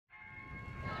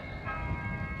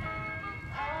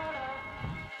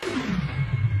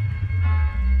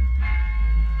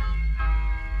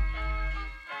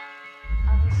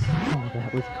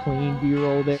with clean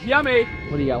B-roll there. Yummy.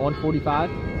 What do you got, 145?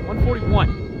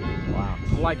 141. Wow.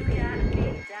 I like it.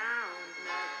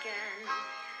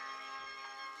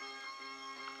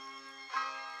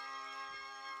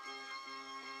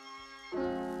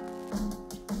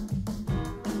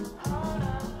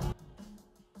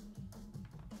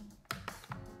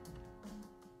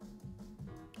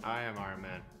 I am Iron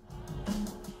Man.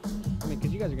 I mean,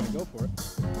 because you guys are going to go for it.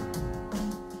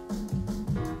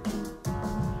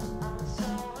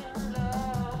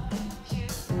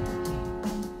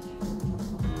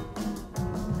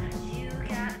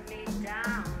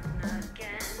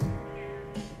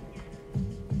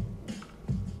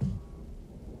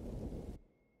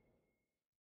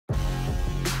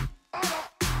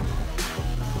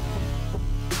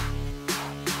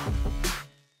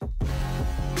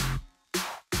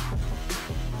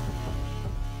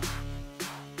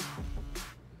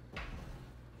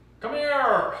 Come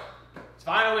here! It's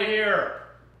finally here.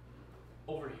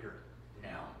 Over here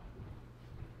now.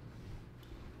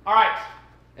 Alright,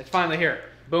 it's finally here.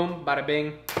 Boom, bada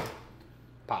bing,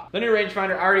 pop. The new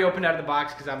rangefinder, I already opened out of the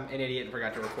box because I'm an idiot and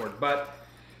forgot to record, but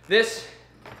this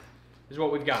is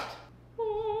what we've got.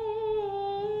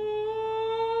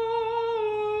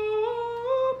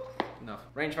 Enough.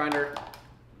 Rangefinder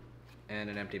and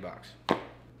an empty box.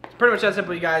 It's pretty much that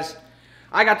simple, you guys.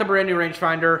 I got the brand new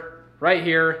rangefinder right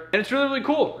here, and it's really, really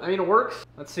cool. I mean, it works.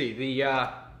 Let's see,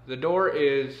 the door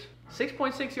is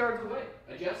 6.6 yards away.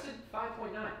 Adjusted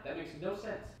 5.9. That makes no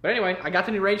sense. But anyway, I got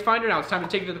the new rangefinder. Now it's time to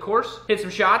take it to the course, hit some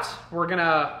shots. We're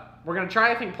gonna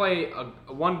try, I think, play a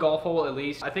one golf hole at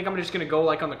least. I think I'm just gonna go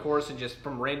like on the course and just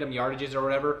from random yardages or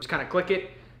whatever, just kind of click it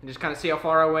and just kind of see how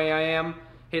far away I am,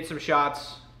 hit some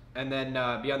shots, and then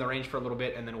be on the range for a little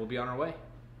bit, and then we'll be on our way.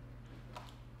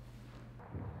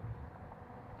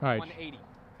 All right. 180.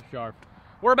 Scharff.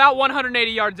 We're about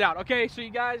 180 yards out. Okay, so you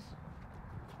guys,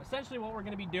 essentially what we're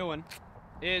going to be doing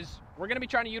is we're going to be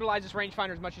trying to utilize this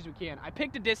rangefinder as much as we can. I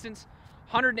picked a distance,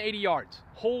 180 yards.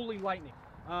 Holy lightning.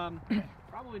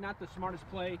 Probably not the smartest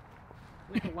play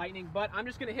with the lightning, but I'm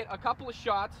just going to hit a couple of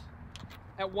shots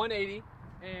at 180,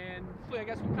 and I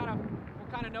guess we'll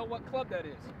kind of know what club that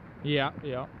is. Yeah,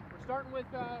 yeah. We're starting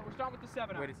with the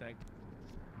 7-iron. Wait a sec.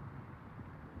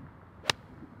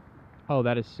 Oh,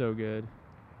 that is so good.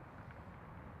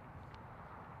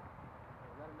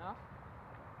 Is that enough?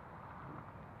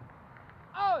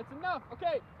 Oh, it's enough.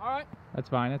 Okay, all right. That's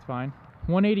fine, that's fine.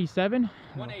 187?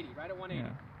 180, right at 180. Yeah.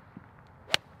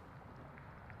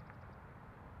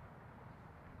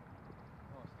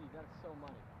 Oh, Steve, that is so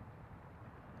money.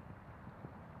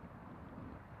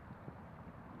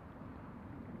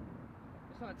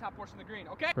 Just on the top portion of the green.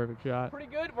 Okay. Perfect shot. Pretty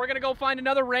good. We're gonna go find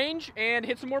another range and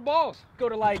hit some more balls. Go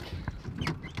to like,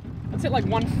 let's hit like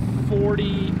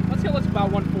 140. Let's hit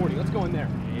about 140. Let's go in there.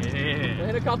 Yeah.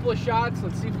 Hit a couple of shots.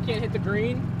 Let's see if we can't hit the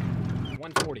green.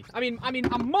 140. I mean,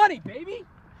 I'm money, baby.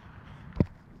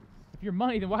 If you're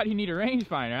money, then why do you need a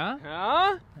rangefinder, huh?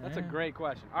 Huh? That's a Yeah. great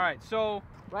question. All right, so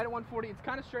right at 140, it's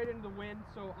kind of straight into the wind,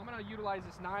 so I'm gonna utilize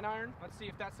this 9-iron. Let's see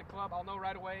if that's the club. I'll know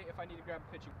right away if I need to grab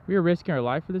a pitching. We were risking our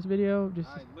life for this video. Just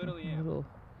I literally a am. little.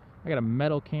 I got a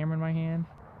metal camera in my hand.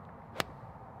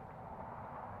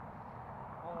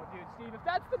 Oh, dude, Steve, if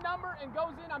that's the number and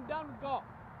goes in, I'm done with golf.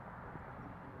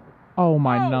 Oh,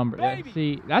 my Oh, number. baby.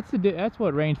 See, that's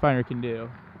what rangefinder can do.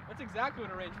 That's exactly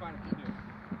what a rangefinder can do.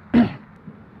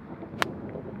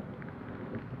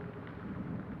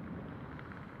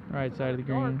 Right side of the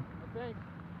Dark, green. I think.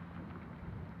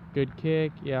 Good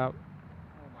kick. Yeah. Oh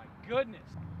my goodness.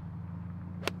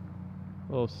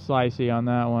 A little slicey on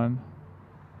that one.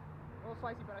 A little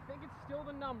slicey, but I think it's still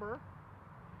the number.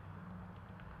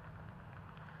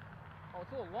 Oh,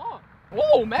 it's a little long.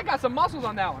 Whoa, Matt got some muscles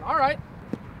on that one. All right.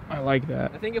 I like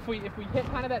that. I think if we hit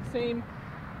kind of that same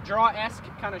draw-esque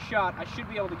kind of shot, I should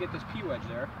be able to get this P wedge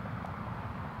there.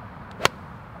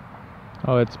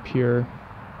 Oh, it's pure.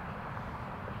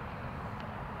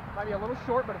 Might be a little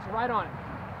short, but it's right on it.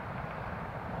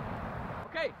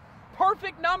 Okay,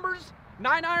 perfect numbers.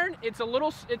 9-iron. It's a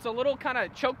little kind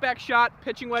of choke back shot,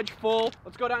 pitching wedge full.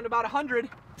 Let's go down to about 100.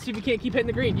 See if we can't keep hitting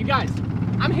the green. You guys,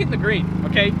 I'm hitting the green.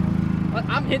 Okay,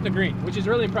 I'm hitting the green, which is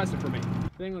really impressive for me.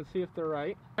 Let's see if they're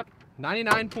right. Yep,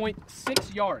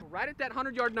 99.6 yards. Right at that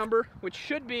 100-yard number, which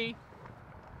should be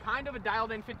kind of a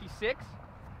dialed-in 56.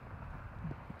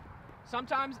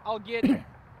 Sometimes I'll get a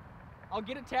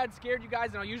tad scared, you guys,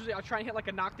 and I'll try and hit like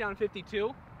a knockdown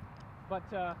 52. But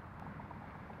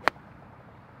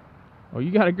Oh, you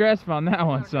got a grasp on that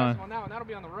one, son. on that one, that'll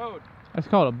be on the road. That's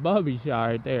called a bubby shot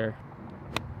right there.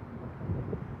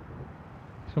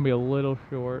 It's gonna be a little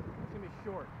short. It's gonna be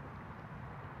short.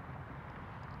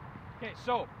 Okay,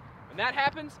 so When that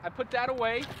happens, I put that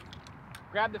away,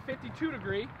 grab the 52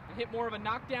 degree, and hit more of a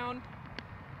knockdown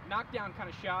kind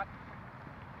of shot,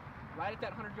 right at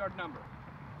that 100-yard number.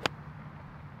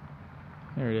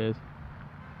 There it is.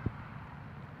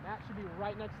 That should be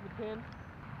right next to the pin.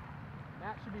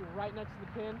 That should be right next to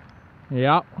the pin.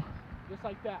 Yep. Just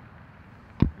like that.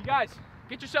 You guys,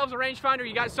 get yourselves a rangefinder.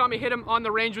 You guys saw me hit him on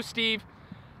the range with Steve.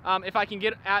 If I can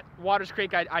get at Waters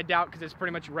Creek, I doubt, because it's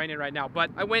pretty much raining right now.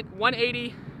 But I went 180,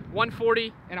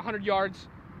 140, and 100 yards,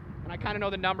 and I kind of know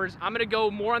the numbers. I'm going to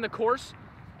go more on the course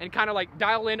and kind of like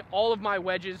dial in all of my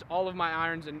wedges, all of my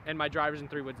irons, and my drivers and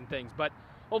 3-woods and things. But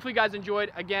hopefully you guys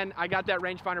enjoyed. Again, I got that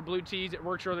rangefinder blue tees. It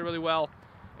works really, really well,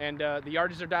 and the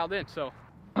yardages are dialed in. So,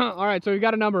 all right, so we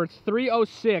got a number. It's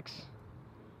 306.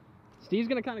 Steve's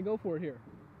going to kind of go for it here.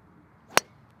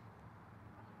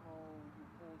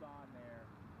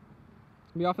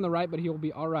 Be off on the right, but he'll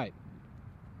be all right.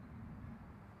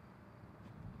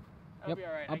 Yep, Be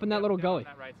all right. up in that little gully.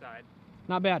 That right side.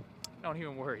 Not bad. Don't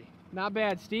even worry. Not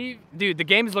bad, Steve. Dude, the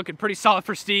game is looking pretty solid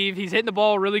for Steve. He's hitting the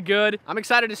ball really good. I'm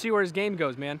excited to see where his game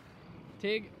goes, man.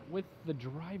 Tig with the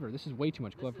driver. This is way too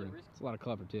much club for him. It's a lot of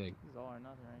club for Tig. This is all or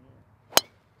nothing right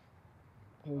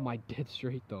here. Oh, my dead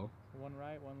straight, though. One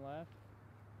right, one left.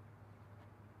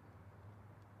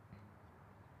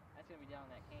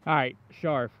 All right,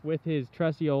 Scharff with his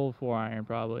trusty old 4-iron,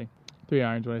 probably 3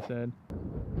 irons. What I said.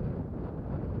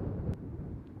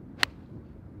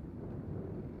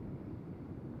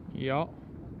 Yup.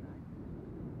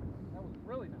 That was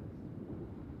really nice.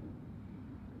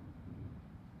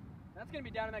 That's gonna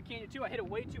be down in that canyon too. I hit it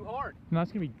way too hard. No,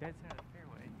 that's gonna be dead center of the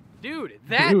fairway.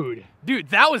 Dude,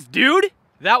 that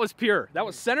was pure. That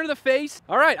was center of the face.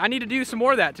 All right, I need to do some more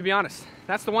of that, to be honest.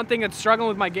 That's the one thing that's struggling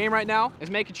with my game right now,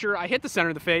 is making sure I hit the center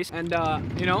of the face. And,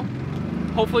 you know,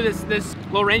 hopefully this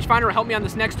little rangefinder will help me on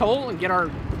this next hole and get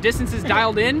our distances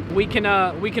dialed in. We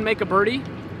can make a birdie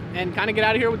and kind of get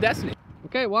out of here with destiny.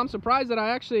 Okay, well, I'm surprised that I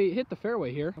actually hit the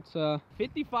fairway here. It's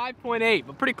 55.8,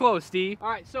 but pretty close, Steve. All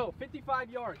right, so 55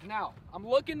 yards. Now, I'm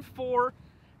looking for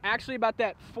actually about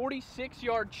that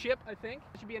 46-yard chip, I think.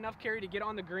 That should be enough carry to get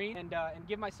on the green and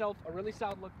give myself a really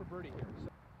solid look for birdie here. So.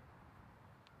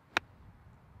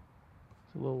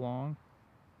 It's a little long.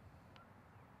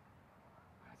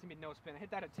 That's gonna be no spin. I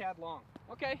hit that a tad long.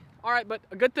 Okay, all right, but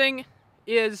a good thing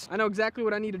is I know exactly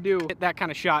what I need to do. Hit that kind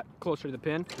of shot closer to the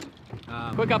pin.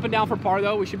 Quick up and down for par,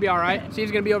 though. We should be all right.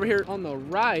 Steve's gonna be over here on the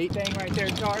right. Staying right there,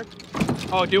 Scharff.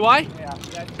 Oh, do I? Yeah,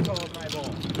 that's totally my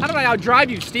ball. How did I outdrive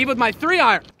you, Steve, with my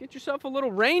 3-iron? Get yourself a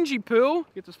little rangy poo.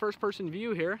 Get this first-person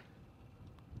view here.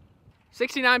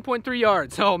 69.3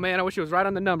 yards. Oh, man, I wish it was right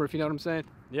on the number, if you know what I'm saying.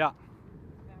 Yeah.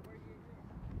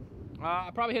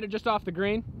 I probably hit it just off the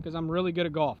green because I'm really good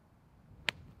at golf.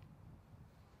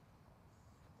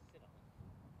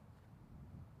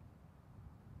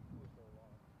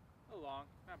 A little long.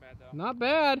 Not bad, though. Not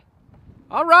bad.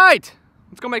 All right.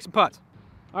 Let's go make some putts.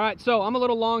 All right, so I'm a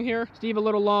little long here. Steve a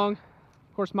little long.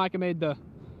 Of course, Micah made the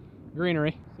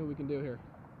greenery. See what we can do here.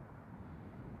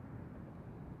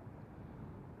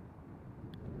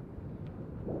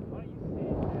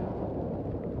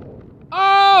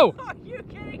 Oh! Are you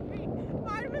kidding me?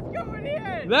 I was going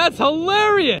in! That's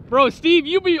hilarious! Bro, Steve,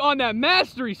 you be on that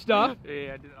mastery stuff. Yeah,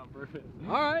 I did it on purpose.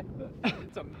 All right.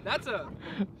 That's a...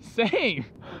 Same.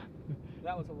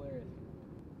 That was hilarious.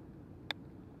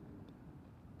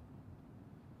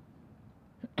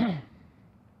 Oh,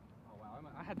 wow.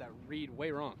 I had that read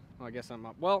way wrong. Oh, I guess I'm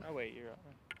up. Well, Oh, wait, you're up.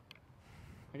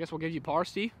 I guess we'll give you par,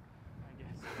 Steve. I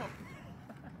guess so.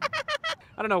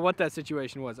 I don't know what that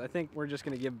situation was. I think we're just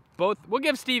going to give both. We'll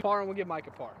give Steve par and we'll give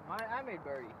Micah par. I made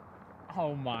birdie.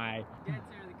 Oh, my. Dead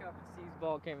center of the cup, and Steve's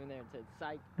ball came in there and said,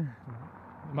 psych.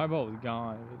 My ball was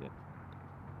gone.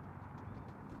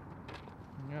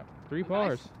 Yep, 3 A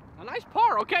pars. nice, a nice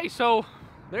par. Okay, so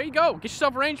there you go. Get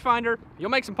yourself a rangefinder. You'll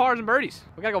make some pars and birdies.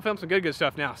 We gotta go film some good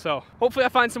stuff now. So hopefully I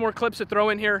find some more clips to throw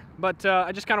in here. But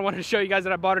I just kind of wanted to show you guys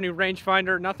that I bought a new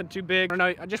rangefinder. Nothing too big.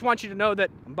 I just want you to know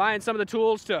that I'm buying some of the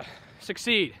tools to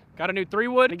succeed. Got a new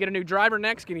 3-wood. Gonna get a new driver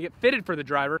next. Gonna get fitted for the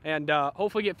driver, and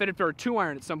hopefully get fitted for a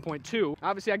 2-iron at some point too.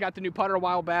 Obviously, I got the new putter a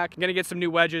while back. I'm gonna get some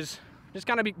new wedges. Just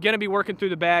gonna be working through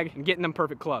the bag and getting them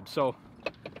perfect clubs. So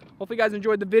hopefully you guys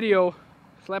enjoyed the video.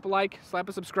 Slap a like, slap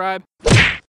a subscribe.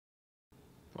 I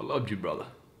loved you, brother.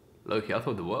 Loki, I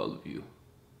thought the world of you.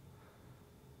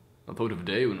 I thought of a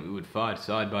day when we would fight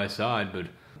side by side, but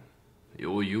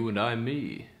you're you and I'm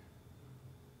me.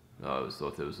 I always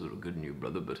thought there was a little good in you,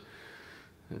 brother, but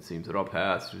it seems that our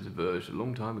paths diverged a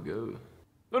long time ago.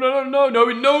 No,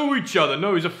 we know each other.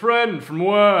 No, he's a friend from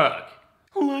work.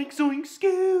 Like Zoink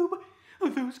Scoob.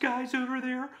 Those guys over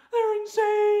there, they're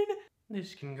insane.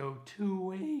 This can go two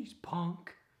ways,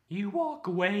 punk. You walk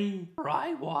away, or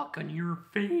I walk on your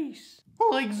face.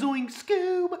 Like Zoink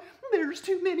Scoob, there's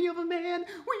too many of them, man.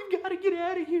 We've got to get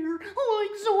out of here.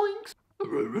 Like Zoinks.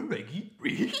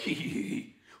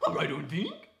 Reggie. I don't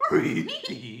think.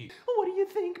 What do you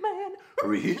think, man?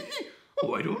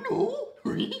 Oh, I don't know.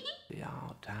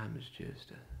 All time is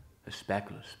just a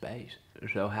speckle of space.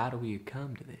 So how do we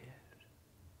come to this?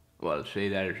 Well, see,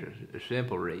 there's a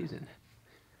simple reason.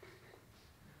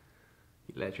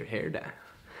 You let your hair down.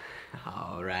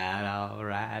 All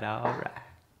right.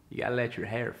 You gotta let your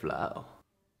hair flow.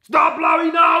 Stop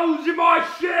blowing nose in my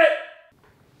shit!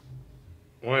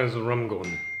 Where's the rum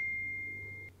going?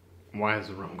 Why is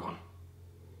the rum gone?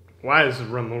 Why is the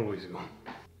rum always gone?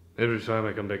 Every time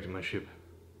I come back to my ship,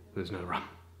 there's no rum.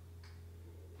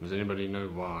 Does anybody know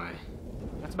why?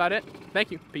 That's about it.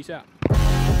 Thank you. Peace out.